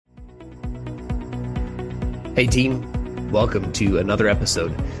Hey team, welcome to another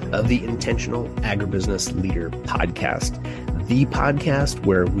episode of the Intentional Agribusiness Leader Podcast, the podcast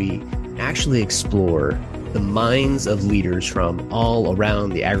where we actually explore the minds of leaders from all around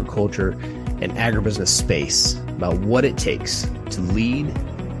the agriculture and agribusiness space about what it takes to lead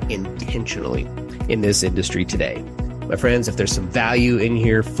intentionally in this industry today. My friends, if there's some value in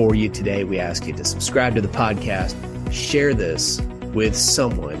here for you today, we ask you to subscribe to the podcast, share this with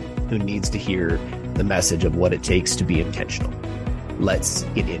someone who needs to hear the message of what it takes to be intentional. Let's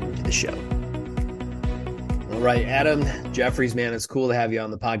get into the show. All right, Adam Jefferis, man, it's cool to have you on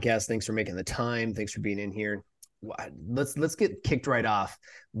the podcast. Thanks for making the time. Thanks for being in here. Let's get kicked right off.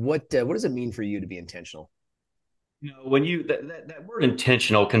 What does it mean for you to be intentional? When you that word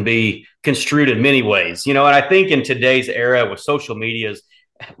intentional can be construed in many ways, and I think in today's era with social medias,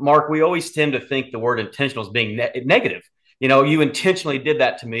 Mark, we always tend to think the word intentional is being negative. You intentionally did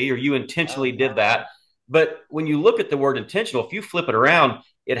that to me, or you intentionally did that. But when you look at the word intentional, if you flip it around,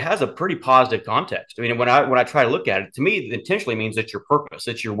 it has a pretty positive context. I mean, when I try to look at it, to me, it intentionally means it's your purpose,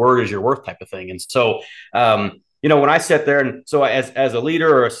 it's your word is your worth type of thing. And so, when I sit there and so as a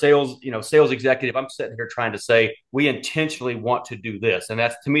leader or a sales executive, I'm sitting here trying to say we intentionally want to do this, and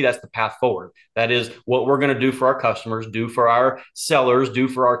that's to me that's the path forward. That is what we're going to do for our customers, do for our sellers, do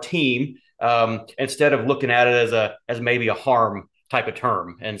for our team. Instead of looking at it as maybe a harm type of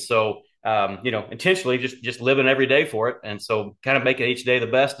term. And so, intentionally just living every day for it. And so kind of making each day the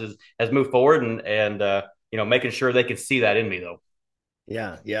best as move forward and making sure they can see that in me though.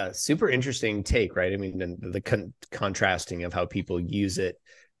 Yeah. Super interesting take, right? I mean, the contrasting of how people use it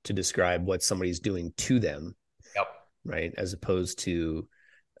to describe what somebody's doing to them. Yep. Right. As opposed to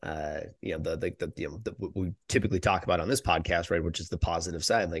what we typically talk about on this podcast, right, which is the positive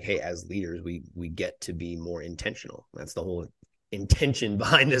side. Like, hey, as leaders, we get to be more intentional. That's the whole intention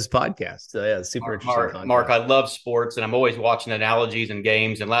behind this podcast. So yeah, super interesting. Mark, I love sports, and I'm always watching analogies and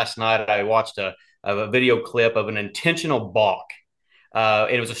games. And last night I watched a video clip of an intentional balk, and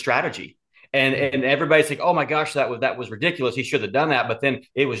it was a strategy. And everybody's like, oh my gosh, that was ridiculous. He should have done that. But then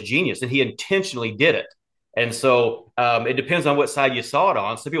it was genius, and he intentionally did it. And so it depends on what side you saw it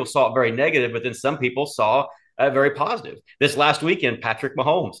on. Some people saw it very negative, but then some people saw it very positive. This last weekend, Patrick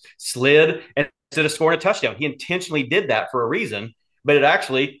Mahomes slid and instead of scoring a touchdown, he intentionally did that for a reason, but it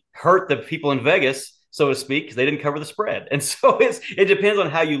actually hurt the people in Vegas, so to speak, because they didn't cover the spread. And so it depends on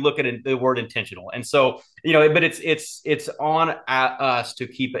how you look at the word intentional. And so, but it's on us to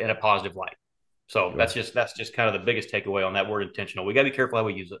keep it in a positive light. So that's just kind of the biggest takeaway on that word intentional. We got to be careful how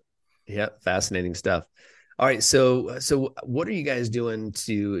we use it. Yeah, fascinating stuff. All right, so what are you guys doing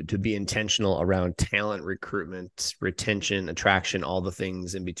to be intentional around talent recruitment, retention, attraction, all the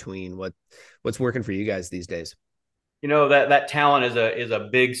things in between? What's working for you guys these days? That talent is a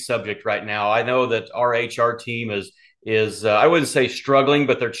big subject right now. I know that our HR team is I wouldn't say struggling,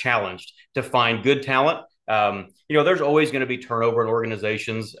 but they're challenged to find good talent. There's always going to be turnover in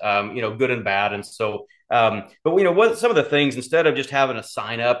organizations, good and bad, and so. But what some of the things, instead of just having a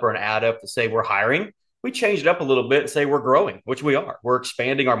sign up or an ad up to say we're hiring, we changed it up a little bit and say we're growing, which we are. We're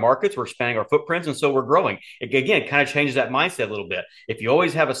expanding our markets, we're expanding our footprints, and so we're growing. It kind of changes that mindset a little bit. If you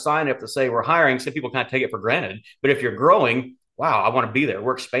always have a sign up to say we're hiring, some people kind of take it for granted. But if you're growing, wow, I want to be there.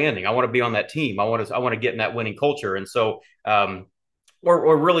 We're expanding. I want to be on that team. I want to get in that winning culture. And so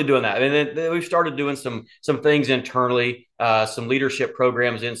we're really doing that. And then we've started doing some things internally, some leadership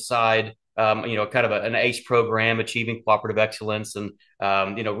programs inside. Kind of an ACE program, achieving cooperative excellence, and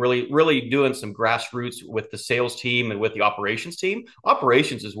really doing some grassroots with the sales team and with the operations team.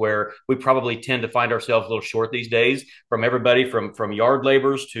 Operations is where we probably tend to find ourselves a little short these days. From everybody from yard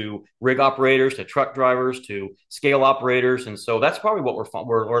laborers to rig operators to truck drivers to scale operators, and so that's probably what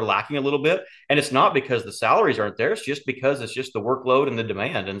we're lacking a little bit. And it's not because the salaries aren't there; it's just because it's just the workload and the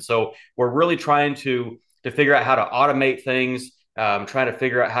demand. And so we're really trying to figure out how to automate things. Trying to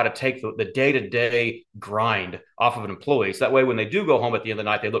figure out how to take the day-to-day grind off of an employee. So that way, when they do go home at the end of the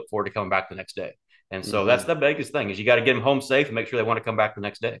night, they look forward to coming back the next day. And so that's the biggest thing is you got to get them home safe and make sure they want to come back the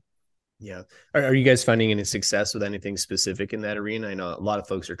next day. Yeah. Are you guys finding any success with anything specific in that arena? I know a lot of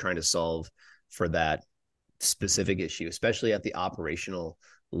folks are trying to solve for that specific issue, especially at the operational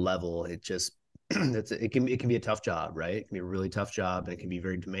level. It just, it can be a tough job, right? It can be a really tough job, and it can be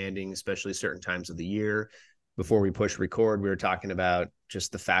very demanding, especially certain times of the year. Before we push record, we were talking about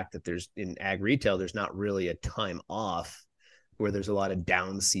just the fact that there's in ag retail, there's not really a time off where there's a lot of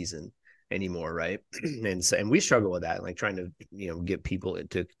down season anymore, right? And we struggle with that, like trying to get people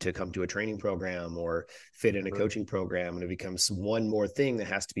to come to a training program or fit in a coaching program, and it becomes one more thing that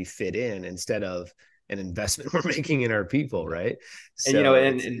has to be fit in instead of an investment we're making in our people, right? So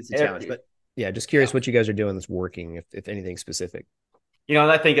it's a challenge, but Yeah, just Yeah. curious what you guys are doing that's working, if anything specific. And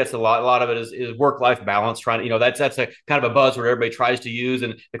I think that's a lot. A lot of it is work-life balance. Trying to, that's a kind of a buzzword everybody tries to use,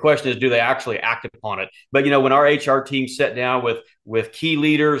 and the question is, do they actually act upon it? But when our HR team sat down with key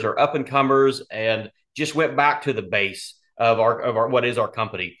leaders or up and comers and just went back to the base of our what is our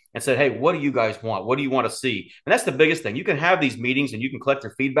company and said, hey, what do you guys want? What do you want to see? And that's the biggest thing. You can have these meetings and you can collect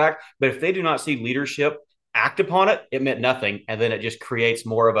their feedback, but if they do not see leadership act upon it, it meant nothing, and then it just creates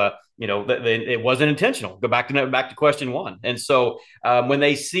more of a it wasn't intentional. Go back to question one. And so when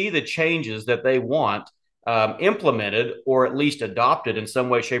they see the changes that they want implemented or at least adopted in some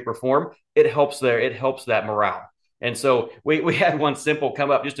way, shape, or form, it helps that morale. And so we had one simple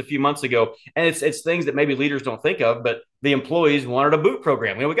come up just a few months ago, and it's things that maybe leaders don't think of, but the employees wanted a boot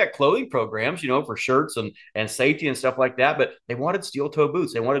program. We got clothing programs, for shirts and safety and stuff like that, but they wanted steel toe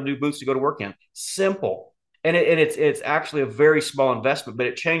boots. They wanted new boots to go to work in. Simple. And it's actually a very small investment, but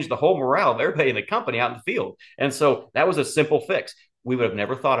it changed the whole morale of everybody in the company out in the field. And so that was a simple fix. We would have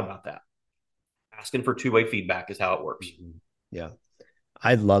never thought about that. Asking for two-way feedback is how it works. Yeah,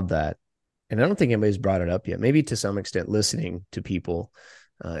 I love that. And I don't think anybody's brought it up yet. Maybe to some extent, listening to people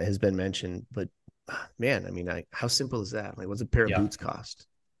has been mentioned. But man, I mean, how simple is that? Like, what's a pair of boots cost?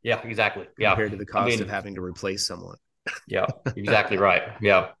 Yeah, exactly. Compared to the cost of having to replace someone. Yeah, exactly right.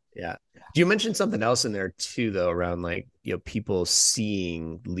 Yeah. Yeah. You mentioned something else in there too, though, around like, people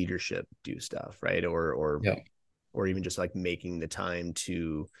seeing leadership do stuff, right? Or even just like making the time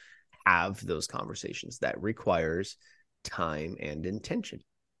to have those conversations. That requires time and intention.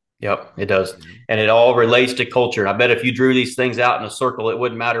 Yep, it does. And it all relates to culture. And I bet if you drew these things out in a circle, it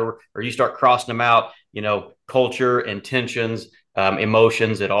wouldn't matter, or you start crossing them out, culture, intentions,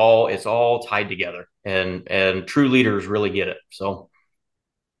 emotions, it's all tied together. And true leaders really get it. So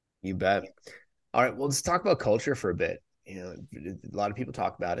you bet. All right, well, let's talk about culture for a bit. A lot of people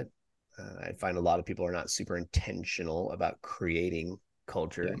talk about it. I find a lot of people are not super intentional about creating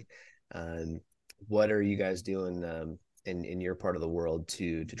culture. Yeah. What are you guys doing in your part of the world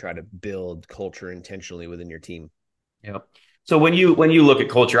to try to build culture intentionally within your team? Yeah. So when you look at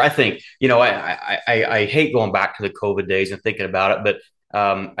culture, I think I hate going back to the COVID days and thinking about it, but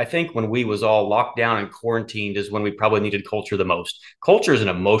I think when we was all locked down and quarantined is when we probably needed culture the most. Culture is an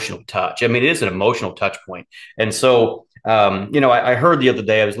emotional touch. I mean, it is an emotional touch point. And so, I heard the other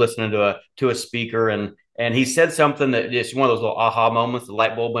day, I was listening to a speaker, and he said something that just one of those little aha moments, the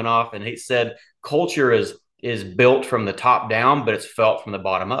light bulb went off, and he said, culture is built from the top down, but it's felt from the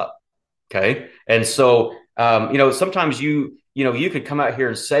bottom up. Okay. And so, sometimes you could come out here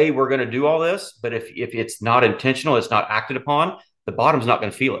and say, we're going to do all this, but if it's not intentional, it's not acted upon, the bottom's not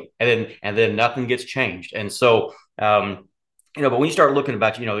going to feel it. And then nothing gets changed. And so, but when you start looking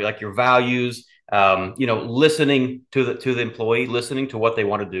about, like your values, listening to the employee, listening to what they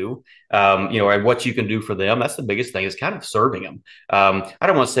want to do, and what you can do for them. That's the biggest thing, is kind of serving them. I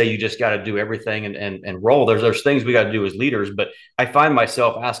don't want to say you just got to do everything and roll. There's things we got to do as leaders, but I find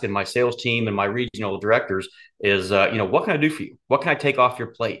myself asking my sales team and my regional directors is, what can I do for you? What can I take off your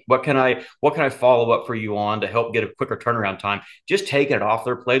plate? What can I follow up for you on to help get a quicker turnaround time? Just taking it off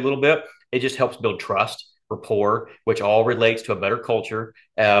their plate a little bit. It just helps build trust, rapport, which all relates to a better culture.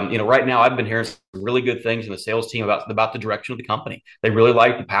 Right now I've been hearing some really good things in the sales team about the direction of the company. They really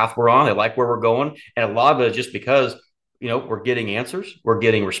like the path we're on. They like where we're going. And a lot of it is just because, we're getting answers, we're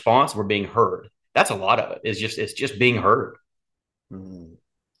getting response, we're being heard. That's a lot of it. It's just being heard.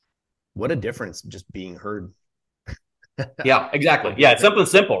 What a difference, just being heard. Yeah, exactly. Yeah. It's something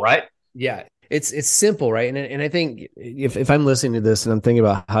simple, right? Yeah. It's simple, right? And I think if I'm listening to this and I'm thinking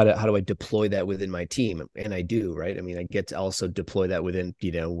about how do I deploy that within my team, and I do, right? I mean, I get to also deploy that within,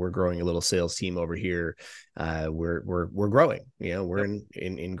 we're growing a little sales team over here. We're growing, we're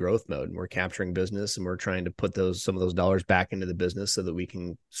in growth mode, and we're capturing business, and we're trying to put some of those dollars back into the business so that we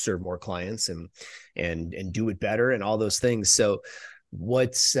can serve more clients and do it better and all those things. So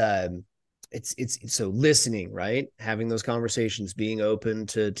what's it's so listening, right? Having those conversations, being open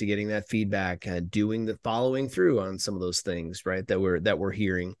to getting that feedback, doing the following through on some of those things, right? That we're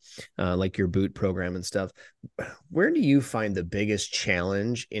hearing, like your boot program and stuff. Where do you find the biggest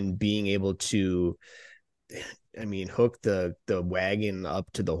challenge in being able to, hook the wagon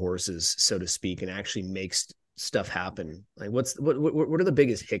up to the horses, so to speak, and actually make stuff happen? Like what are the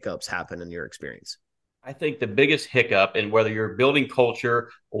biggest hiccups happen in your experience? I think the biggest hiccup, in whether you're building culture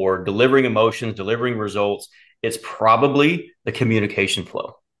or delivering emotions, delivering results, it's probably the communication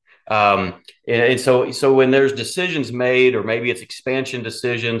flow. And so when there's decisions made, or maybe it's expansion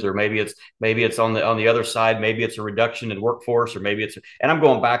decisions, or maybe it's on the other side, maybe it's a reduction in workforce, or maybe and I'm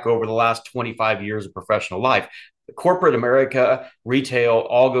going back over the last 25 years of professional life. corporate America, retail,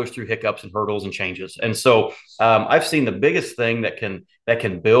 all goes through hiccups and hurdles and changes. And so I've seen the biggest thing that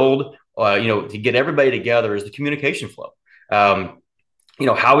can build, to get everybody together is the communication flow.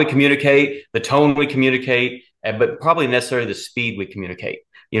 How we communicate, the tone we communicate, but probably necessarily the speed we communicate.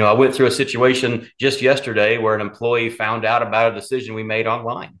 I went through a situation just yesterday where an employee found out about a decision we made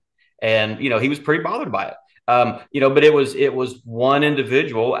online, and he was pretty bothered by it. But it was one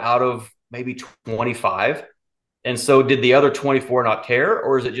individual out of maybe 25. And so did the other 24 not care,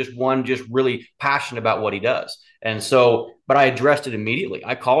 or is it just one just really passionate about what he does? And so, but I addressed it immediately.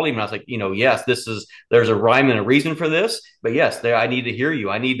 I called him and I was like, yes, there's a rhyme and a reason for this, but yes, I need to hear you.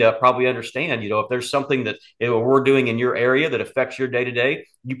 I need to probably understand, if there's something that we're doing in your area that affects your day to day,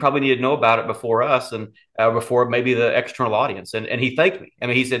 you probably need to know about it before us and before maybe the external audience. And he thanked me. I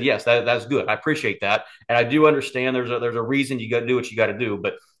mean, he said, yes, that's good. I appreciate that. And I do understand there's a reason you got to do what you got to do,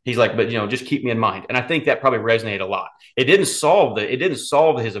 but he's like, but just keep me in mind. And I think that probably resonated a lot. It didn't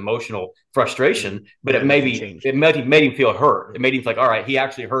solve his emotional frustration, but it made him feel heard. It made him like, all right, he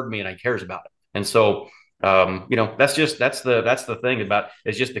actually heard me and he cares about it. And so, that's the thing about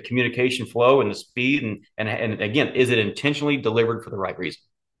it's just the communication flow and the speed. And again, is it intentionally delivered for the right reason?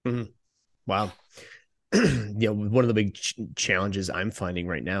 Mm-hmm. Wow. One of the big challenges I'm finding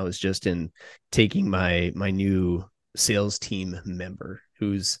right now is just in taking my new sales team member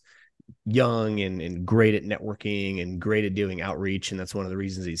who's young and great at networking and great at doing outreach. And that's one of the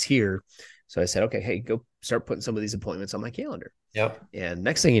reasons he's here. So I said, okay, hey, go start putting some of these appointments on my calendar. Yep. And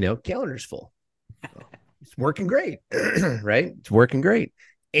next thing you know, calendar's full. It's working great, right? It's working great.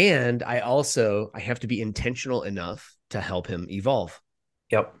 And I have to be intentional enough to help him evolve.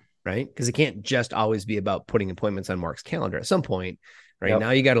 Yep. Right. Because it can't just always be about putting appointments on Mark's calendar. At some point, right Yep.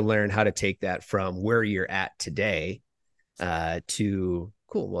 now, you got to learn how to take that from where you're at today to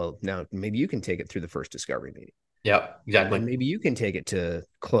cool. Well, now maybe you can take it through the first discovery meeting. Yeah, exactly. And maybe you can take it to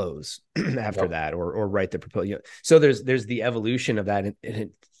close after that, or write the proposal. So there's the evolution of that.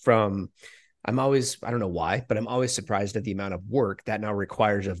 From I don't know why, but I'm always surprised at the amount of work that now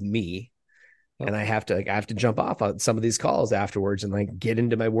requires of me. And I have to jump off on some of these calls afterwards and get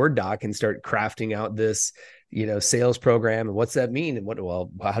into my Word doc and start crafting out this, sales program. And what's that mean?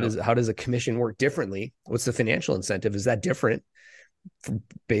 And how does a commission work differently? What's the financial incentive? Is that different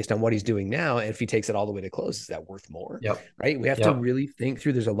based on what he's doing now? And if he takes it all the way to close, is that worth more? Yep. Right. We have to really think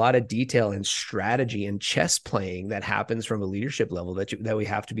through. There's a lot of detail and strategy and chess playing that happens from a leadership level that we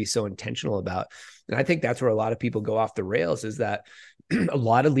have to be so intentional about. And I think that's where a lot of people go off the rails, is that a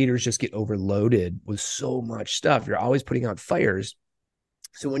lot of leaders just get overloaded with so much stuff. You're always putting out fires.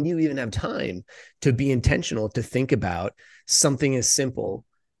 So when do you even have time to be intentional, to think about something as simple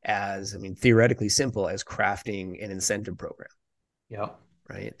as, theoretically simple as crafting an incentive program? Yeah.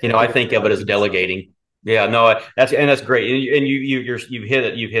 Right. I think of it as delegating. Yeah, no, that's great. And you've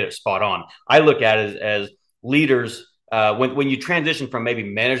hit it spot on. I look at it as leaders, when you transition from maybe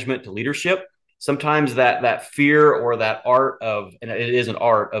management to leadership, sometimes that fear or that art of, and it is an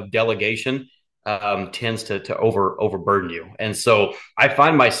art of delegation, tends to overburden you. And so I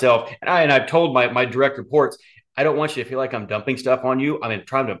find myself, and I've told my direct reports, I don't want you to feel like I'm dumping stuff on you. I'm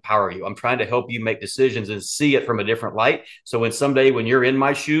trying to empower you. I'm trying to help you make decisions and see it from a different light. So when you're in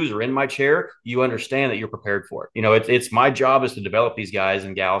my shoes or in my chair, you understand that you're prepared for it. It's my job is to develop these guys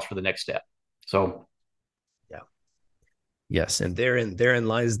and gals for the next step. So. Yeah. Yes. And therein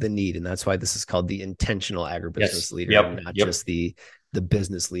lies the need. And that's why this is called the intentional agribusiness leader, not just the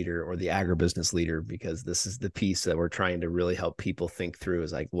business leader or the agribusiness leader, because this is the piece that we're trying to really help people think through,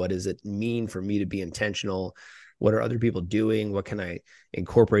 is what does it mean for me to be intentional? What are other people doing? What can I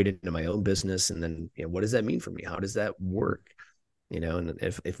incorporate into my own business? And then, what does that mean for me? How does that work? And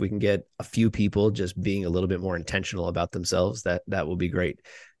if we can get a few people just being a little bit more intentional about themselves, that will be great.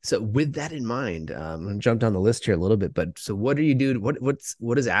 So with that in mind, I'm going to jump down the list here a little bit, but so what do you do?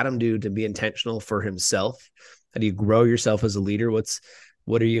 What does Adam do to be intentional for himself? How do you grow yourself as a leader?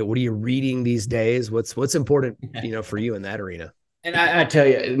 What are you reading these days? What's important, for you in that arena? And I tell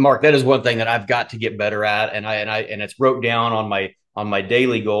you, Mark, that is one thing that I've got to get better at, and it's wrote down on my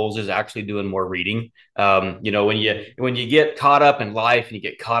daily goals, is actually doing more reading. When you get caught up in life and you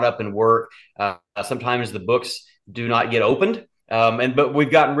get caught up in work, sometimes the books do not get opened. But we've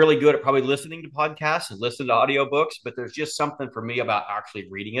gotten really good at probably listening to podcasts and listening to audiobooks, but there's just something for me about actually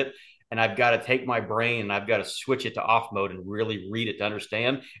reading it. And I've got to take my brain and I've got to switch it to off mode and really read it to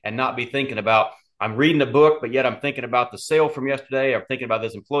understand, and not be thinking about, I'm reading a book, but yet I'm thinking about the sale from yesterday. I'm thinking about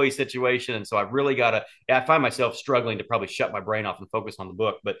this employee situation. And so I've really got to, I find myself struggling to probably shut my brain off and focus on the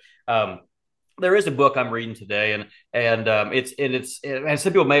book. But there is a book I'm reading today, and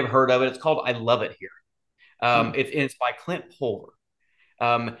some people may have heard of it. It's called I Love It Here. It's by Clint Pulver.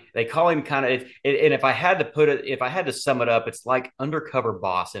 They call him kind of, and if I had to put it, if I had to sum it up, it's like undercover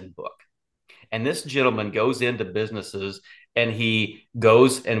boss in book. And this gentleman goes into businesses and he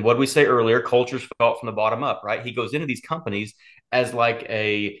goes, and what we say earlier, culture's felt from the bottom up, right? He goes into these companies as like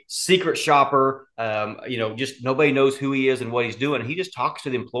a secret shopper. Just nobody knows who he is and what he's doing. He just talks to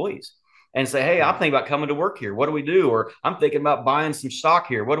the employees and say, "Hey, I'm thinking about coming to work here. What do we do?" Or "I'm thinking about buying some stock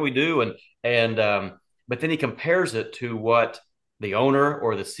here. What do we do?" But then he compares it to what the owner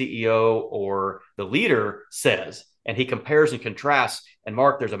or the CEO or the leader says, and he compares and contrasts. And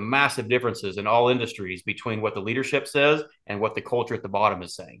Mark, there's a massive differences in all industries between what the leadership says and what the culture at the bottom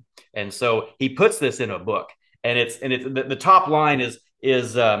is saying. And so he puts this in a book, and it's the top line is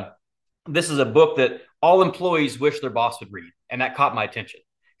this is a book that all employees wish their boss would read, and that caught my attention.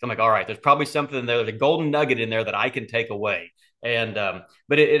 So I'm like, all right, there's probably something in there. There's a golden nugget in there that I can take away. And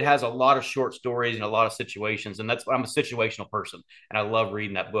but it has a lot of short stories and a lot of situations, and that's I'm a situational person, and I love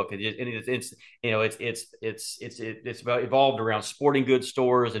reading that book. It's evolved around sporting goods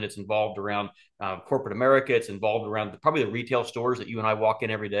stores, and it's involved around corporate America. It's involved around probably the retail stores that you and I walk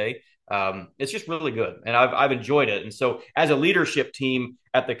in every day. It's just really good, and I've enjoyed it. And so, as a leadership team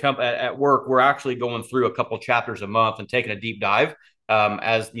at the at work, we're actually going through a couple chapters a month and taking a deep dive.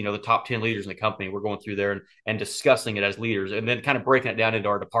 As you know, the top 10 leaders in the company, we're going through there and discussing it as leaders, and then kind of breaking it down into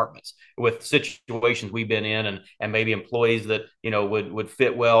our departments with situations we've been in, and maybe employees that would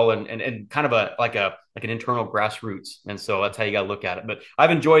fit well, and kind of like an internal grassroots. And so that's how you got to look at it. But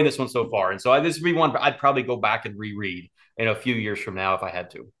I've enjoyed this one so far, and so this would be one I'd probably go back and reread in a few years from now if I had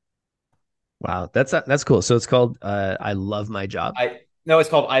to. Wow, that's cool. So it's called I Love My Job. No, it's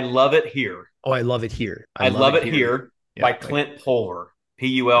called I Love It Here. Oh, I Love It Here. I love it here. By Clint Pulver,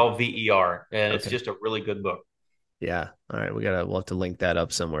 Pulver, and it's just a really good book. Yeah. All right, we'll have to link that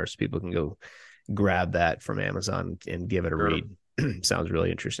up somewhere so people can go grab that from Amazon and give it a read. Sounds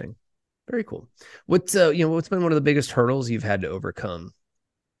really interesting. Very cool. What's been one of the biggest hurdles you've had to overcome?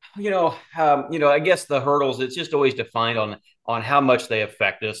 I guess the hurdles, it's just always defined on how much they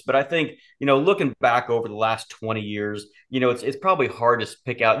affect us. But I think, looking back over the last 20 years, it's probably hard to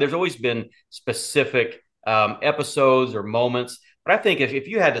pick out. There's always been specific episodes or moments. But I think if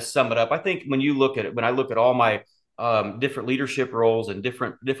you had to sum it up, I think when I look at all my different leadership roles and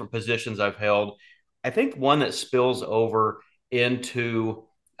different positions I've held, I think one that spills over into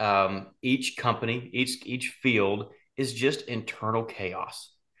each company, each field, is just internal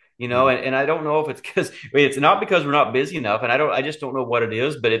chaos. And I don't know if it's because it's not because we're not busy enough, and I just don't know what it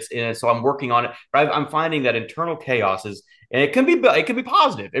is, but so I'm working on it. But I'm finding that internal chaos and it can be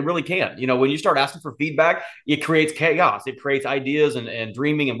positive. It really can. When you start asking for feedback, it creates chaos. It creates ideas and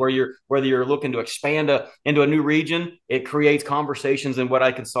dreaming, and whether you're looking to expand into a new region, it creates conversations and what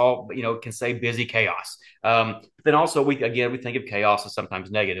I can solve. Can say busy chaos. Then also we think of chaos as sometimes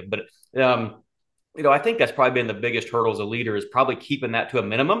negative, but I think that's probably been the biggest hurdle as a leader, is probably keeping that to a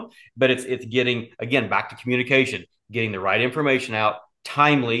minimum. But it's getting, again, back to communication, getting the right information out,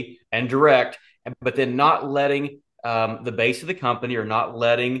 timely and direct, but then not letting the base of the company, or not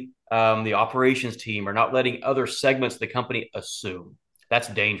letting the operations team, or not letting other segments of the company assume. That's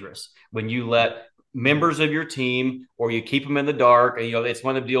dangerous. When you let members of your team, or you keep them in the dark, and it's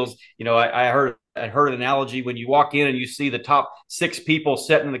one of the deals. I heard an analogy: when you walk in and you see the top 6 people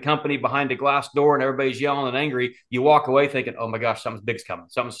sitting in the company behind a glass door and everybody's yelling and angry, you walk away thinking, oh my gosh, something's big's coming,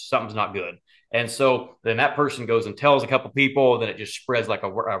 something's not good. And so then that person goes and tells a couple people, and then it just spreads like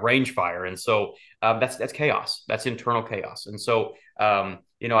a range fire. And so that's chaos. That's internal chaos. And so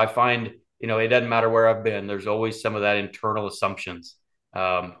I find it doesn't matter where I've been, there's always some of that internal assumptions.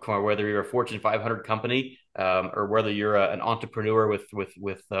 Whether you're a Fortune 500 company, or whether you're an entrepreneur with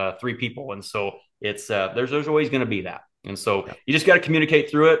 3 people. And so it's there's always going to be that. And so you just got to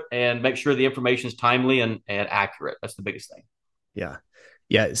communicate through it and make sure the information is timely and accurate. That's the biggest thing. Yeah.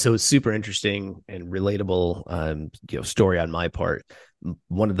 Yeah. So it's super interesting and relatable, story on my part.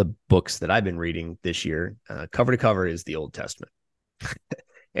 One of the books that I've been reading this year, cover to cover, is the Old Testament.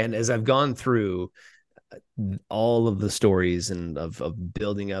 And as I've gone through all of the stories and of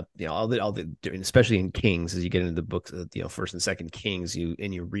building up, all the, especially in Kings, as you get into the books, First and Second Kings, you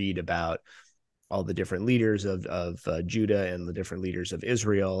read about all the different leaders of Judah and the different leaders of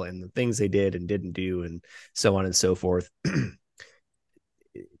Israel and the things they did and didn't do, and so on and so forth.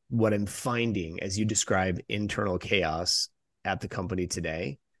 What I'm finding as you describe internal chaos at the company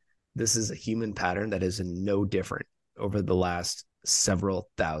today, this is a human pattern that is no different over the last several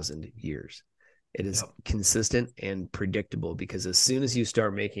thousand years. It is consistent and predictable, because as soon as you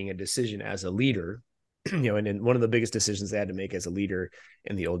start making a decision as a leader and one of the biggest decisions they had to make as a leader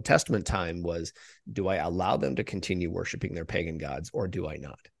in the Old Testament time was, do I allow them to continue worshiping their pagan gods or do I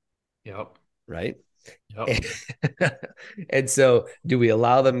not? Yep. Right. Yep. And so do we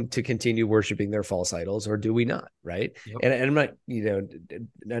allow them to continue worshiping their false idols or do we not? Right. Yep. And I'm not,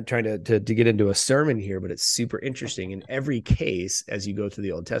 not trying to get into a sermon here, but it's super interesting. In every case, as you go through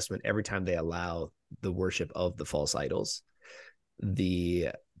the Old Testament, every time they allow the worship of the false idols,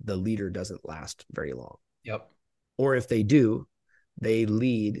 the leader doesn't last very long. Yep. Or if they do, they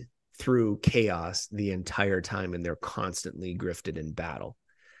lead through chaos the entire time and they're constantly grifted in battle,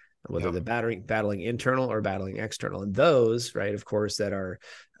 whether they're battling internal or battling external. And those, right, of course, that are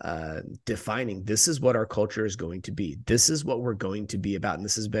defining, this is what our culture is going to be. This is what we're going to be about. And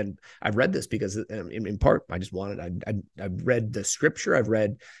this has been, I've read this because in part, I just wanted, I've read the scripture, I've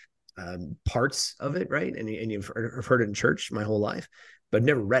read parts of it, right? And you've heard it in church my whole life, but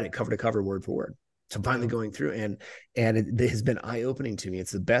never read it cover to cover, word for word. So I'm finally going through and it has been eye-opening to me.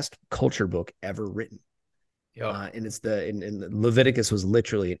 It's the best culture book ever written. And it's in Leviticus was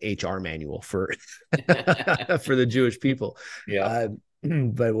literally an HR manual for for the Jewish people.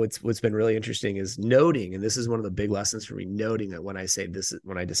 But what's been really interesting is noting, and this is one of the big lessons for me, noting that when I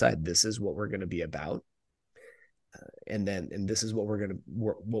decide this is what we're going to be about, and this is what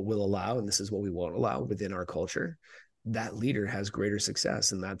what we'll allow, and this is what we won't allow within our culture, that leader has greater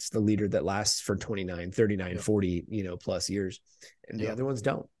success. And that's the leader that lasts for 29, 39, 40, plus years. And the other ones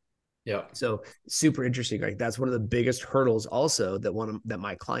don't. Yeah. So super interesting. Like that's one of the biggest hurdles also that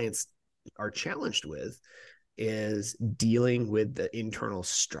my clients are challenged with is dealing with the internal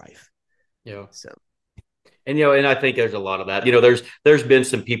strife. Yeah. So, and I think there's a lot of that. There's been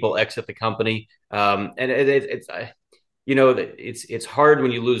some people exit the company, and it's hard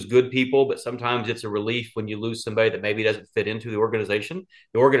when you lose good people, but sometimes it's a relief when you lose somebody that maybe doesn't fit into the organization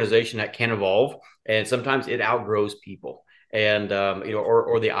that can evolve, and sometimes it outgrows people and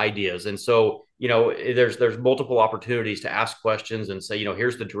or the ideas. And so there's multiple opportunities to ask questions and say,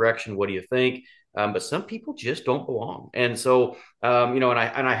 here's the direction, what do you think? But some people just don't belong. And so and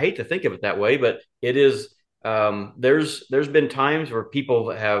I hate to think of it that way, but it is. There's been times where people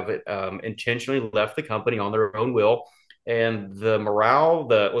have intentionally left the company on their own will, and the morale,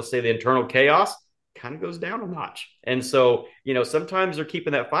 let's say the internal chaos, kind of goes down a notch. And so sometimes they're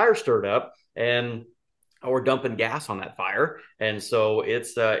keeping that fire stirred up or dumping gas on that fire. And so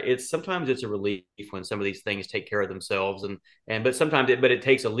it's sometimes it's a relief when some of these things take care of themselves, but sometimes it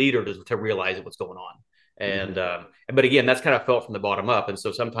takes a leader to realize what's going on. And but again, that's kind of felt from the bottom up. And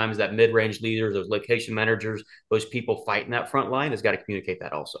so sometimes that mid-range leader, those location managers, those people fighting that front line has got to communicate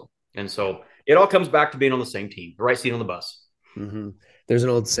that also. And so it all comes back to being on the same team, the right seat on the bus. There's an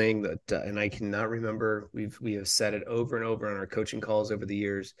old saying that, and I cannot remember, we have said it over and over on our coaching calls over the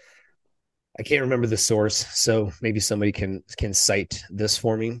years. I can't remember the source, so maybe somebody can cite this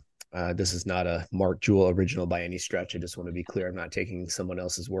for me. This is not a Mark Jewell original by any stretch. I just want to be clear. I'm not taking someone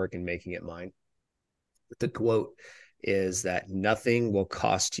else's work and making it mine. But the quote is that nothing will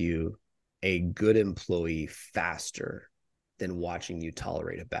cost you a good employee faster than watching you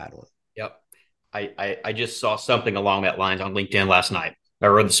tolerate a bad one. Yep. I just saw something along that line on LinkedIn last night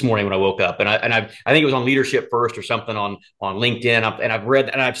or this morning when I woke up, and I think it was on Leadership First or something on LinkedIn. And I've read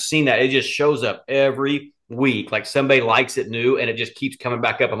and I've seen that it just shows up every week. Like somebody likes it new and it just keeps coming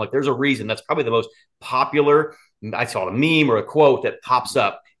back up. I'm like, there's a reason. That's probably the most popular. I saw a meme or a quote that pops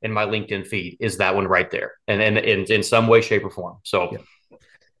up in my LinkedIn feed is that one right there. And in some way, shape, or form. So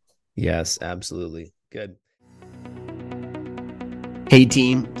yes, absolutely. Good. Hey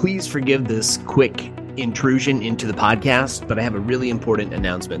team, please forgive this quick intrusion into the podcast, but I have a really important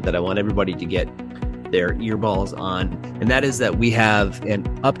announcement that I want everybody to get their earballs on. And that is that we have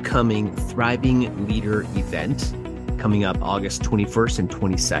an upcoming Thriving Leader event coming up August 21st and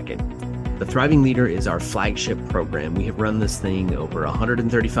 22nd. The Thriving Leader is our flagship program. We have run this thing over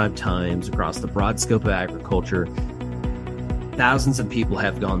 135 times across the broad scope of agriculture. Thousands of people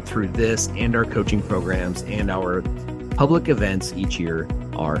have gone through this and our coaching programs, and our public events each year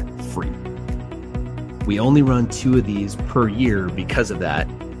are free. We only run 2 of these per year because of that,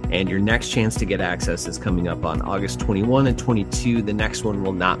 and your next chance to get access is coming up on August 21 and 22. The next one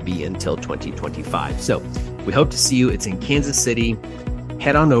will not be until 2025. So we hope to see you. It's in Kansas City.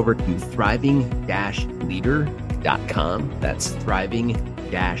 Head on over to thriving-leader.com. That's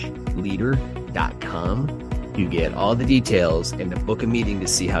thriving-leader.com. You get all the details and to book a meeting to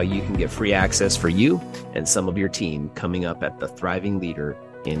see how you can get free access for you and some of your team coming up at the Thriving Leader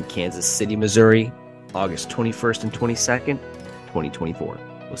in Kansas City, Missouri, August 21st and 22nd, 2024.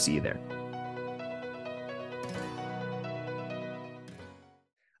 We'll see you there.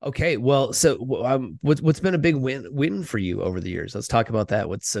 Okay, well, so what's been a big win for you over the years? Let's talk about that.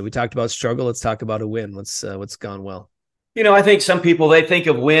 What's we talked about struggle. Let's talk about a win. What's gone well? I think some people they think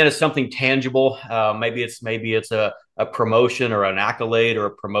of win as something tangible. Maybe it's a promotion or an accolade or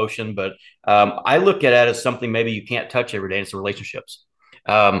a promotion, but I look at it as something maybe you can't touch every day. And it's the relationships.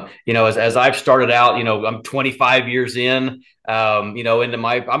 As I've started out, I'm 25 years in. Into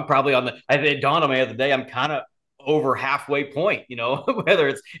I'm probably on the. It dawned on me the other day. I'm kind of over halfway point. Whether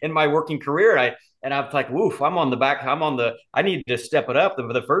it's in my working career, and I'm like, woof, I'm on the back. I need to step it up.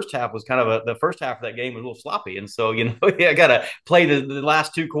 The first half was the first half of that game was a little sloppy. And so, yeah, I got to play the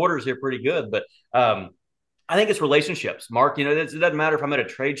last two quarters here pretty good. But I think it's relationships, Mark. It doesn't matter if I'm at a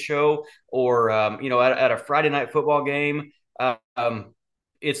trade show or, at a Friday night football game.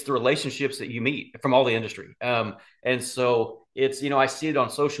 It's the relationships that you meet from all the industry. And so I see it on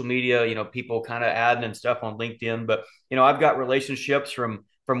social media, people kind of adding and stuff on LinkedIn, but, I've got relationships from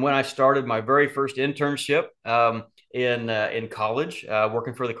when I started my very first internship in college,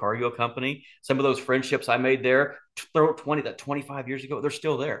 working for the cargo company. Some of those friendships I made there 25 years ago, they're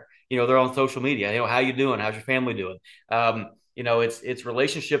still there. They're on social media. How you doing? How's your family doing? It's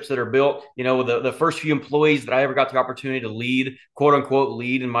relationships that are built. The first few employees that I ever got the opportunity to lead, quote unquote,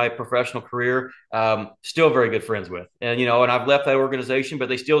 lead in my professional career, still very good friends with. And I've left that organization, but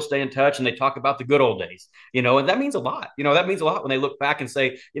they still stay in touch and they talk about the good old days. And that means a lot. That means a lot when they look back and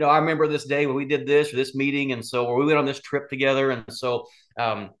say, I remember this day when we did this or this meeting, and so or we went on this trip together, and so.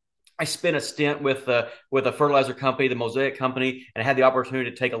 I spent a stint with a fertilizer company, the Mosaic company, and I had the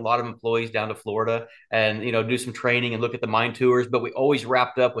opportunity to take a lot of employees down to Florida and do some training and look at the mine tours. But we always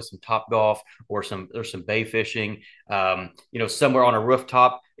wrapped up with some top golf or some bay fishing, somewhere on a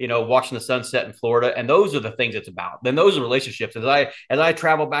rooftop, watching the sunset in Florida. And those are the things it's about. Then those are relationships. As I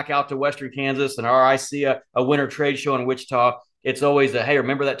travel back out to Western Kansas and I see a winter trade show in Wichita, it's always hey,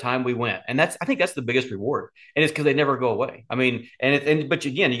 remember that time we went? And I think that's the biggest reward. And it's because they never go away. I mean, but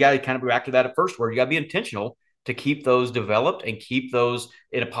again, you got to kind of go back to that at first word. You got to be intentional to keep those developed and keep those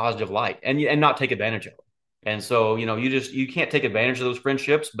in a positive light and not take advantage of them. And so, you can't take advantage of those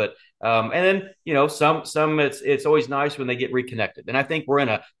friendships, but, and then, some it's always nice when they get reconnected. And I think we're in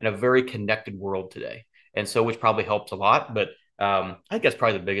a very connected world today. And so, which probably helps a lot, but, I think that's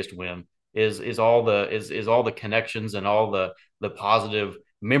probably the biggest win is all the connections and all the positive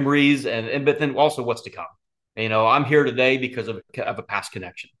memories but then also what's to come. I'm here today because of a past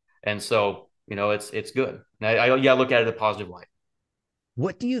connection, and so it's good. I look at it in a positive light.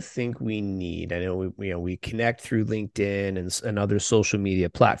 What do you think we need? I know we connect through LinkedIn and other social media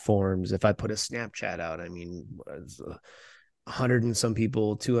platforms. If I put a Snapchat out, I mean, 100 and some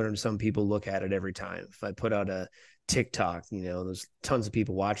people, 200 and some people look at it every time. If I put out a TikTok, there's tons of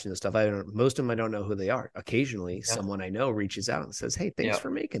people watching this stuff. Most of them, I don't know who they are. Occasionally someone I know reaches out and says, hey, thanks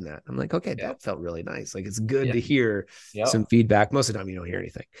for making that. I'm like, okay, that felt really nice. Like, it's good to hear some feedback. Most of the time you don't hear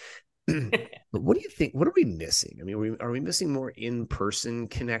anything. But what do you think? What are we missing? I mean, are we missing more in-person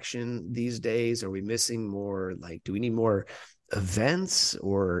connection these days? Are we missing more, do we need more events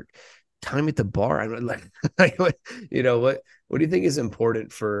or time at the bar? I don't what do you think is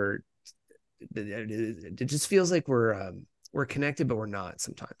important for? It just feels like we're connected, but we're not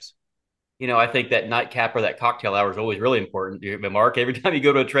sometimes. I think that nightcap or that cocktail hour is always really important. Mark, every time you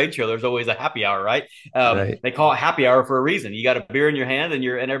go to a trade show, there's always a happy hour, right? Right. They call it happy hour for a reason. You got a beer in your hand and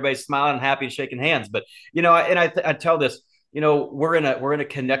everybody's smiling and happy and shaking hands. But, I tell this, we're in a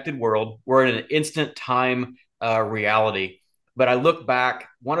connected world. We're in an instant time reality. But I look back,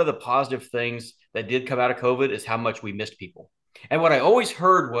 one of the positive things that did come out of COVID is how much we missed people. And what I always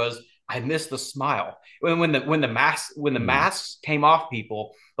heard was, I miss the smile. When the masks came off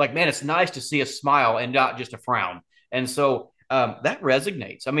people, like, man, it's nice to see a smile and not just a frown. And so that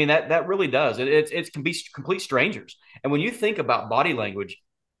resonates. I mean, that really does. It can be complete strangers. And when you think about body language,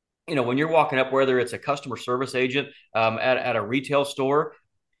 when you're walking up, whether it's a customer service agent at a retail store,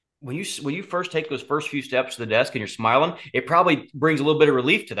 when you first take those first few steps to the desk and you're smiling, it probably brings a little bit of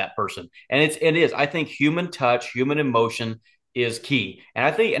relief to that person. And it is. I think human touch, human emotion is key. And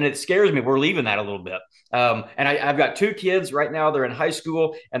I think, and it scares me, we're leaving that a little bit. And I've got two kids right now. They're in high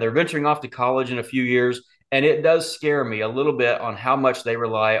school and they're venturing off to college in a few years. And it does scare me a little bit on how much they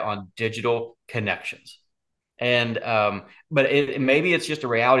rely on digital connections. And, but maybe it's just a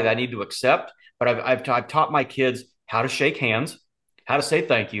reality that I need to accept, but I've taught my kids how to shake hands, how to say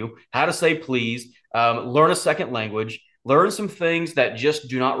thank you, how to say please, learn a second language, learn some things that just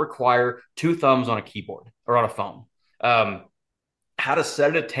do not require two thumbs on a keyboard or on a phone. how to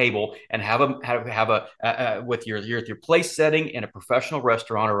set at a table and have a with your place setting in a professional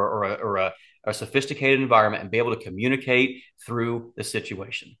restaurant or a sophisticated environment and be able to communicate through the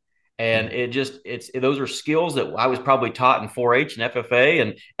situation. And those are skills that I was probably taught in 4-H and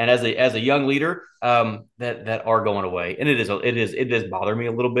FFA and as a young leader, that are going away. And it does bother me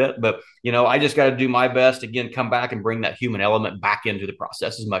a little bit, but I just got to do my best, again, come back and bring that human element back into the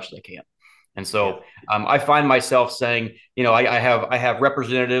process as much as I can. And so I find myself saying, I have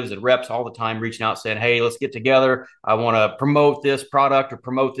representatives and reps all the time reaching out saying, hey, let's get together. I want to promote this product or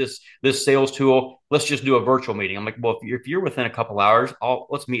promote this sales tool. Let's just do a virtual meeting. I'm like, well, if you're within a couple hours,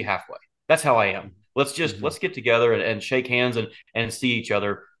 let's meet halfway. That's how I am. Let's get together and shake hands and see each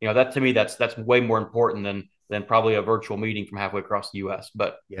other. That to me, that's way more important than probably a virtual meeting from halfway across the US.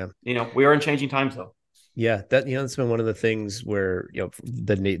 But we are in changing times though. Yeah, that's been one of the things where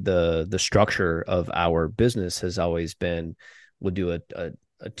the structure of our business has always been, we'll do a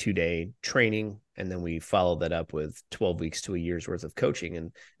 2-day training and then we follow that up with 12 weeks to a year's worth of coaching,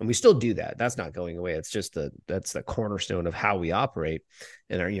 and we still do that. That's not going away. It's just that's the cornerstone of how we operate.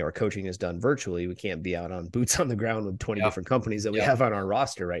 And our coaching is done virtually. We can't be out on boots on the ground with 20 different companies that we have on our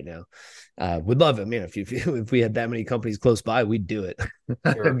roster right now. We'd love it, man. If we had that many companies close by, we'd do it.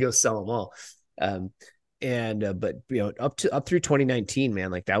 Sure. I'd go sell them all. But up through 2019, man,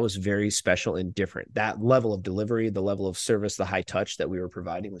 like that was very special and different. That level of delivery, the level of service, the high touch that we were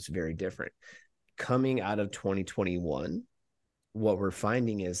providing was very different. Coming out of 2021, what we're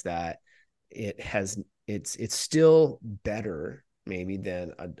finding is that it's still better maybe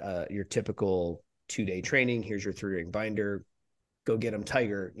than your typical 2-day training. Here's your 3-ring binder, go get them,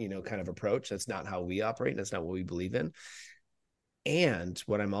 tiger, kind of approach. That's not how we operate. That's not what we believe in. And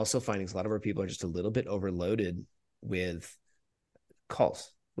what I'm also finding is a lot of our people are just a little bit overloaded with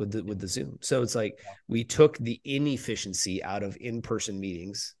calls with the Zoom. So it's like we took the inefficiency out of in-person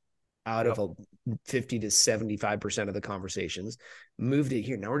meetings, out of 50 to 75% of the conversations, moved it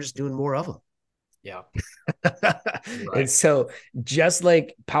here. Now we're just doing more of them. Yeah. And so just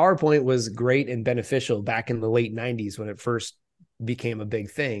like PowerPoint was great and beneficial back in the late 90s when it first became a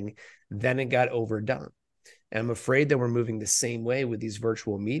big thing, then it got overdone. And I'm afraid that we're moving the same way with these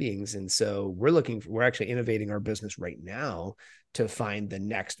virtual meetings. And so we're actually innovating our business right now to find the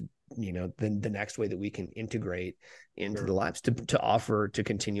next, the next way that we can integrate into the lives to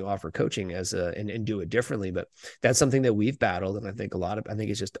continue offer coaching and do it differently. But that's something that we've battled. And I think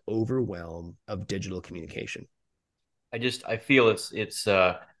it's just overwhelm of digital communication. I feel it's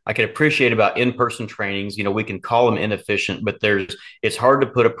I can appreciate about in-person trainings. We can call them inefficient, but it's hard to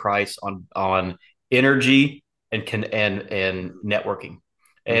put a price on energy and networking.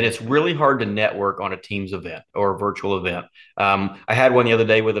 And it's really hard to network on a Teams event or a virtual event. I had one the other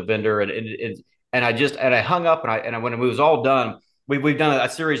day with a vendor and I hung up and when it was all done, we've done a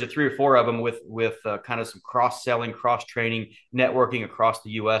series of 3 or 4 of them with kind of some cross-selling, cross-training, networking across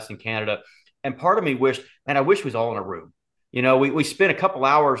the US and Canada. And part of me I wish we was all in a room. We spent a couple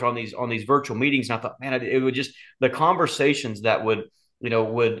hours on these virtual meetings, and I thought, man, it would just, the conversations that would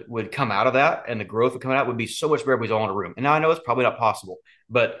come out of that and the growth would come out would be so much better if we was all in a room. And now I know it's probably not possible,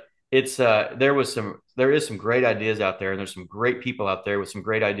 but there is some great ideas out there, and there's some great people out there with some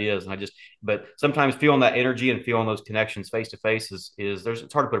great ideas. But sometimes feeling that energy and feeling those connections face to face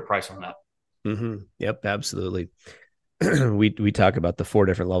it's hard to put a price on that. Mm-hmm. Yep. Absolutely. We talk about the 4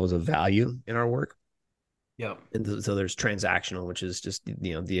 different levels of value in our work. Yeah. And so there's transactional, which is just,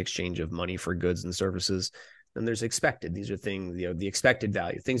 the exchange of money for goods and services. And there's expected. These are things, the expected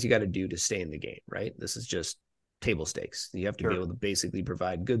value, things you got to do to stay in the game, right? This is just table stakes. You have to be able to basically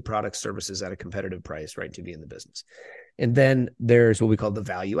provide good products, services at a competitive price, right, to be in the business. And then there's what we call the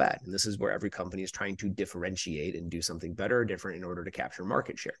value add. And this is where every company is trying to differentiate and do something better or different in order to capture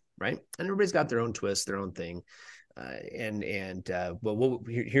market share, right? And everybody's got their own twist, their own thing.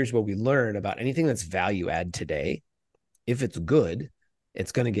 Here's what we learn about anything that's value add today. If it's good,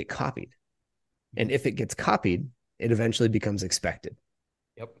 it's going to get copied. And if it gets copied, it eventually becomes expected.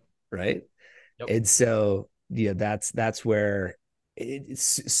 Yep. Right. Yep. And so, that's where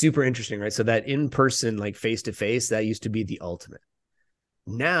it's super interesting, right? So that in-person, like face-to-face, that used to be the ultimate.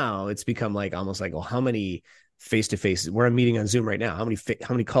 Now it's become like almost like, well, how many face-to-faces? We're meeting on Zoom right now. How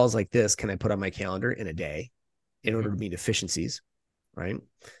many calls like this can I put on my calendar in a day in order to meet efficiencies? Right.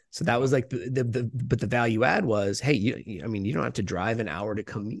 So that was like but the value add was, hey, you don't have to drive an hour to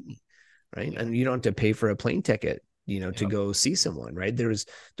come meet me. Right. And you don't have to pay for a plane ticket, to go see someone. Right. There's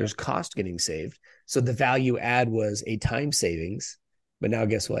cost getting saved. So the value add was a time savings, but now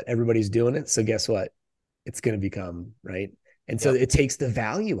guess what? Everybody's doing it. So guess what? It's going to become right. And so it takes the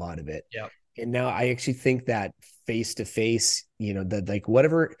value out of it. Yeah. And now I actually think that face to face, that like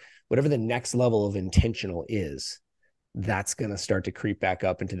whatever the next level of intentional is, that's going to start to creep back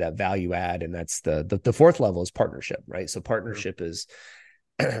up into that value add. And that's the fourth level is partnership, right? So partnership is,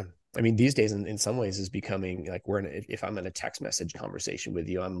 I mean, these days in some ways is becoming like if I'm in a text message conversation with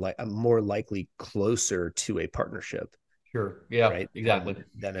you, I'm more likely closer to a partnership. Sure. Yeah, right. exactly.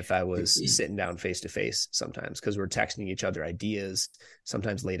 Than if I was sitting down face to face sometimes, because we're texting each other ideas,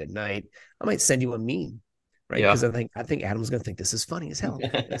 sometimes late at night. I might send you a meme, right? Because I think Adam's going to think this is funny as hell.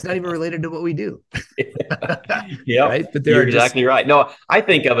 It's not even related to what we do. Yeah. Right. But You're exactly right. No, I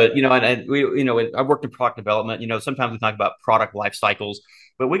think of it, and we, I worked in product development, sometimes we talk about product life cycles,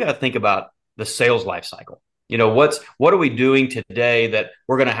 but we got to think about the sales life cycle. What are we doing today that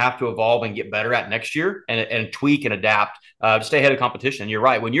we're going to have to evolve and get better at next year and tweak and adapt to stay ahead of competition. You're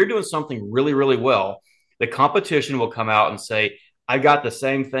right. When you're doing something really, really well, the competition will come out and say, I got the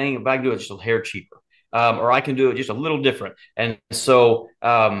same thing, but I can do it just a hair cheaper. Or I can do it just a little different. And so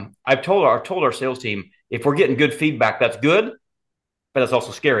I've told our sales team, if we're getting good feedback, that's good, but that's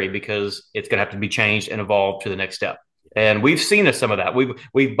also scary because it's going to have to be changed and evolved to the next step. And we've seen some of that.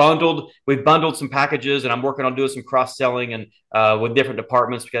 We've bundled some packages, and I'm working on doing some cross selling and with different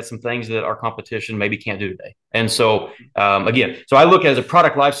departments. We got some things that our competition maybe can't do today. And so again, so I look at it as a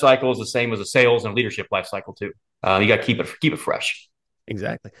product life cycle is the same as a sales and leadership life cycle too. You got to keep it fresh.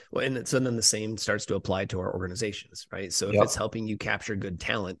 Exactly. Well, and so then the same starts to apply to our organizations, right? So if it's helping you capture good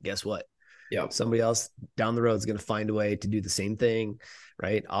talent, guess what? Yeah. Somebody else down the road is going to find a way to do the same thing,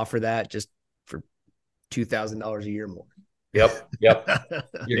 right? Offer that just for $2,000 a year more. Yep.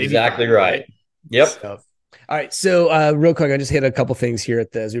 You're exactly right. Yep. So, all right. So real quick, I just hit a couple things here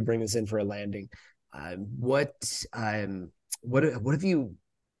as we bring this in for a landing. What do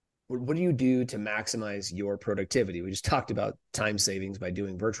you do to maximize your productivity? We just talked about time savings by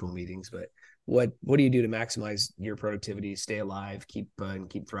doing virtual meetings, but what do you do to maximize your productivity, stay alive, keep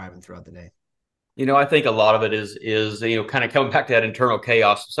thriving throughout the day? I think a lot of it is kind of coming back to that internal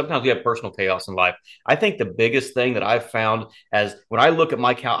chaos. Sometimes we have personal chaos in life. I think the biggest thing that I've found as when I look at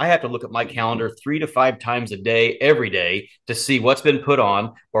my I have to look at my calendar 3 to 5 times a day, every day, to see what's been put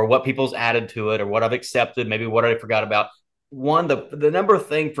on or what people's added to it or what I've accepted, maybe what I forgot about. The number of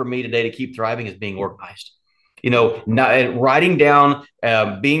thing for me today to keep thriving is being organized. Not writing down,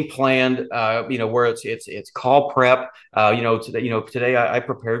 being planned, where it's call prep. Today I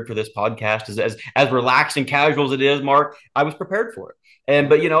prepared for this podcast as relaxed and casual as it is, Mark. I was prepared for it.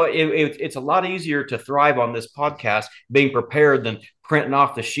 But it's a lot easier to thrive on this podcast being prepared than printing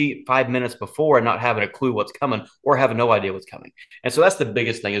off the sheet 5 minutes before and not having a clue what's coming or having no idea what's coming. And so that's the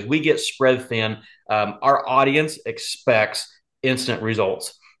biggest thing is we get spread thin. Our audience expects instant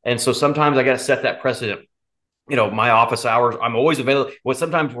results. And so sometimes I got to set that precedent. My office hours, I'm always available. Well,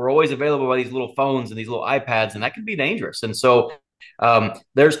 sometimes we're always available by these little phones and these little iPads, and that can be dangerous. And so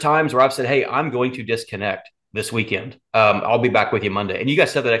there's times where I've said, hey, I'm going to disconnect this weekend. I'll be back with you Monday. And you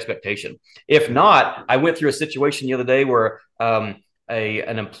guys set that expectation. If not, I went through a situation the other day where an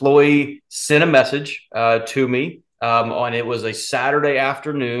employee sent a message to me it was a Saturday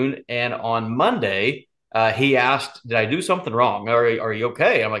afternoon. And on Monday, he asked, did I do something wrong? Are you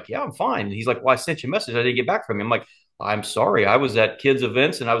okay? I'm like, yeah, I'm fine. And he's like, well, I sent you a message. I didn't get back from you. I'm like, I'm sorry. I was at kids'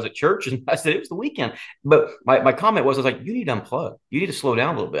 events and I was at church. And I said, it was the weekend. But my comment was, I was like, you need to unplug. You need to slow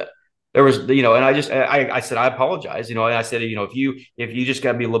down a little bit. There was, and I said, I apologize, and I said, if you just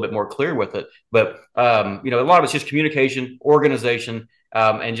got to be a little bit more clear with it. But, a lot of it's just communication, organization,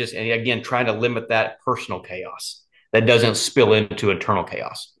 and again, trying to limit that personal chaos that doesn't spill into internal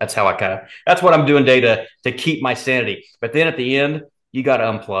chaos. That's how that's what I'm doing today to keep my sanity. But then at the end, you got to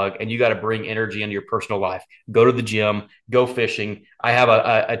unplug and you got to bring energy into your personal life. Go to the gym, go fishing. I have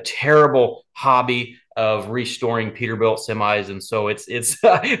a terrible hobby of restoring Peterbilt semis. And so it's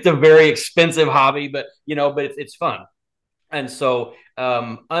a very expensive hobby, but it's fun. And so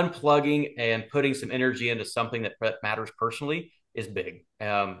unplugging and putting some energy into something that matters personally is big.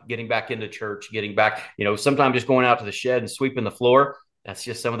 Getting back into church, getting back, sometimes just going out to the shed and sweeping the floor. That's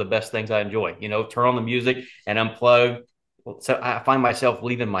just some of the best things I enjoy. Turn on the music and unplug. So I find myself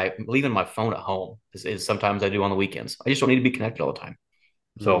leaving my phone at home is sometimes I do on the weekends. I just don't need to be connected all the time.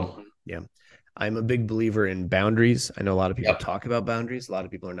 So yeah, I'm a big believer in boundaries. I know a lot of people talk about boundaries. A lot of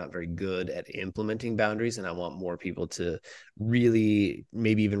people are not very good at implementing boundaries. And I want more people to really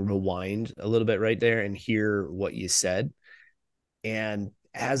maybe even rewind a little bit right there and hear what you said. And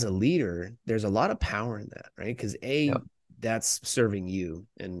as a leader, there's a lot of power in that, right? Because that's serving you.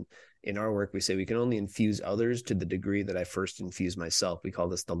 And in our work, we say we can only infuse others to the degree that I first infuse myself. We call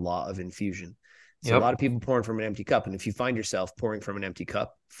this the law of infusion. So a lot of people pouring from an empty cup. And if you find yourself pouring from an empty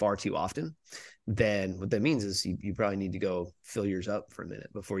cup far too often, then what that means is you probably need to go fill yours up for a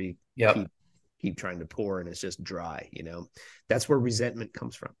minute before you keep trying to pour and it's just dry. That's where resentment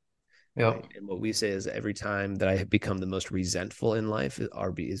comes from. Right? And what we say is every time that I have become the most resentful in life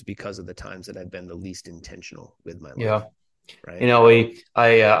is because of the times that I've been the least intentional with my life. Yeah. Right.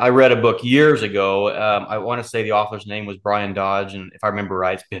 I read a book years ago. I want to say the author's name was Brian Dodge, and if I remember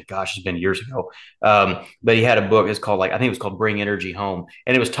right, it's been years ago. But he had a book. It's called I think it was called Bring Energy Home,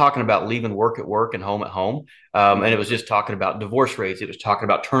 and it was talking about leaving work at work and home at home. And it was just talking about divorce rates. It was talking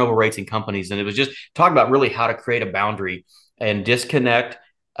about turnover rates in companies, and it was just talking about really how to create a boundary and disconnect.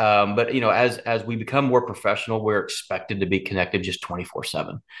 But as we become more professional, we're expected to be connected just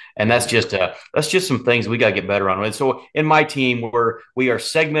 24/7, and that's just some things we got to get better on. And so in my team, we are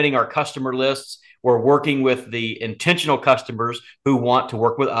segmenting our customer lists. We're working with the intentional customers who want to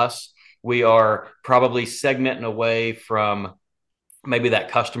work with us. We are probably segmenting away from maybe that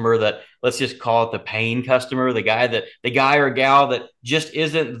customer that, let's just call it the pain customer, the guy or gal that just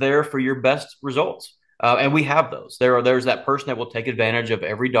isn't there for your best results. And we have those. There's that person that will take advantage of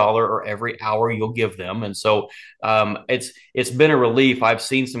every dollar or every hour you'll give them. And so it's been a relief. I've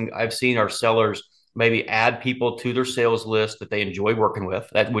seen our sellers maybe add people to their sales list that they enjoy working with.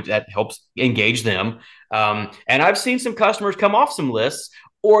 That helps engage them. And I've seen some customers come off some lists,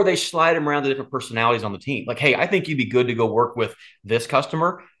 or they slide them around to different personalities on the team. Like, hey, I think you'd be good to go work with this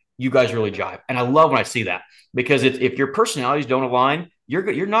customer. You guys really jive. And I love when I see that, because if your personalities don't align,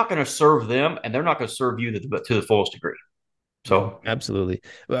 you're not going to serve them, and they're not going to serve you to the fullest degree. So absolutely.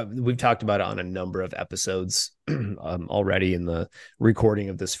 We've talked about it on a number of episodes already in the recording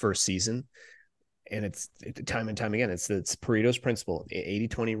of this first season. And it's time and time again, it's Pareto's principle,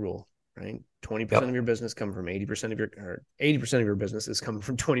 80-20 rule, right? 20% of your business come from 80% of your business is coming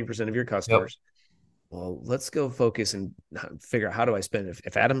from 20% of your customers. Well, let's go focus and figure out, how do I spend?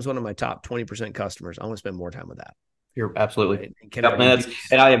 If Adam's one of my top 20% customers, I want to spend more time with that. You're absolutely.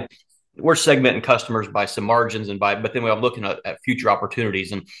 Right? We're segmenting customers by some margins but then we're looking at future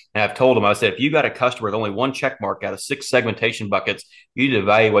opportunities. And I've told them, I said, if you got a customer with only one check mark out of 6 segmentation buckets, you need to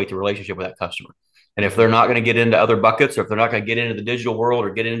evaluate the relationship with that customer. And if they're not going to get into other buckets, or if they're not going to get into the digital world or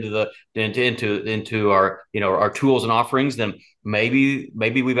get into our tools and offerings, then maybe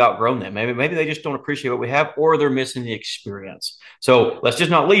we've outgrown them. Maybe they just don't appreciate what we have, or they're missing the experience. So let's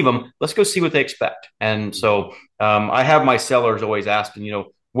just not leave them. Let's go see what they expect. And so I have my sellers always asking,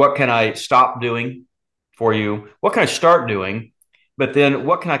 what can I stop doing for you? What can I start doing? But then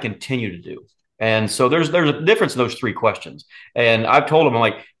what can I continue to do? And so there's a difference in those 3 questions. And I've told them, I'm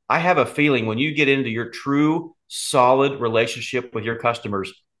like, I have a feeling when you get into your true solid relationship with your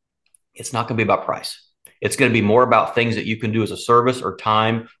customers, it's not going to be about price. It's going to be more about things that you can do as a service or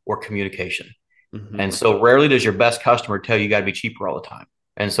time or communication. Mm-hmm. And so rarely does your best customer tell you got to be cheaper all the time.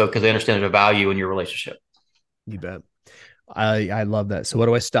 And so, because they understand there's a value in your relationship. You bet. I love that. So what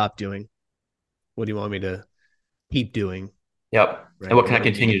do I stop doing? What do you want me to keep doing? Yep. Right? And what can I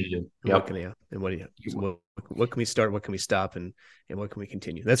continue to do? Yep. What can we start? What can we stop? And what can we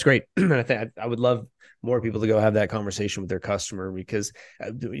continue? That's great. And I think I would love more people to go have that conversation with their customer, because,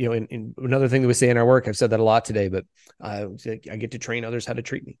 in another thing that we say in our work, I've said that a lot today, but I get to train others how to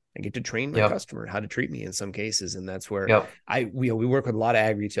treat me. I get to train my customer how to treat me in some cases. And that's where we work with a lot of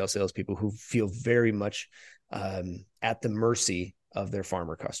ag retail salespeople who feel very much at the mercy of their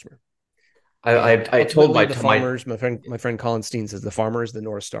farmer customer. I told my farmers, my friend Colin Steen says, the farmer is the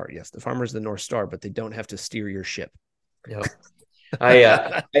North Star. Yes, the farmer is the North Star, but they don't have to steer your ship. Yep.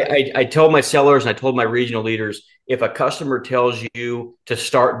 I told my sellers, and I told my regional leaders, if a customer tells you to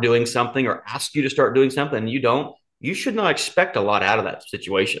start doing something or asks you to start doing something and you don't, you should not expect a lot out of that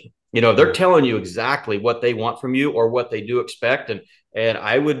situation. They're telling you exactly what they want from you or what they do expect. And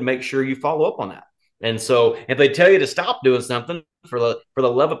I would make sure you follow up on that. And so if they tell you to stop doing something, for the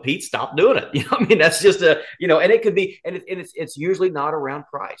love of Pete, stop doing it. That's just and it could be, and it's usually not around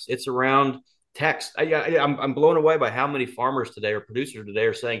price. It's around text. I'm blown away by how many farmers today or producers today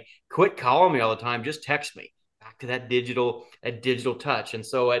are saying, quit calling me all the time. Just text me. Back to that digital touch. And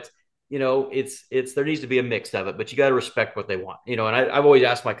so it's there needs to be a mix of it, but you got to respect what they want, and I've always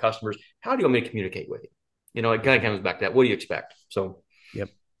asked my customers, how do you want me to communicate with you? It kind of comes back to that. What do you expect? So, yep,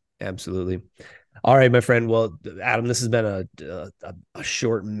 absolutely. All right, my friend. Well, Adam, this has been a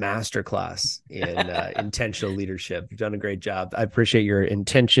short masterclass in intentional leadership. You've done a great job. I appreciate your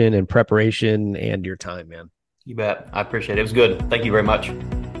intention and preparation and your time, man. You bet. I appreciate it. It was good. Thank you very much.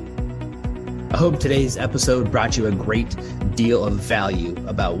 I hope today's episode brought you a great deal of value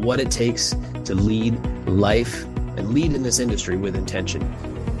about what it takes to lead life and lead in this industry with intention.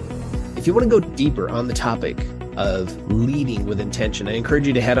 If you want to go deeper on the topic of leading with intention, I encourage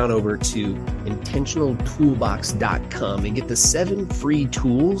you to head on over to intentionaltoolbox.com and get the 7 free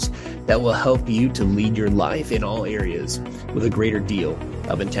tools that will help you to lead your life in all areas with a greater deal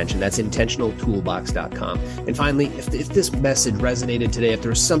of intention. That's intentionaltoolbox.com. And finally, if this message resonated today, if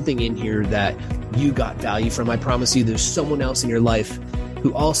there's something in here that you got value from, I promise you there's someone else in your life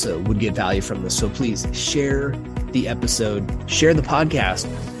who also would get value from this. So please share the episode, share the podcast,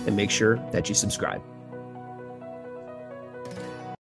 and make sure that you subscribe.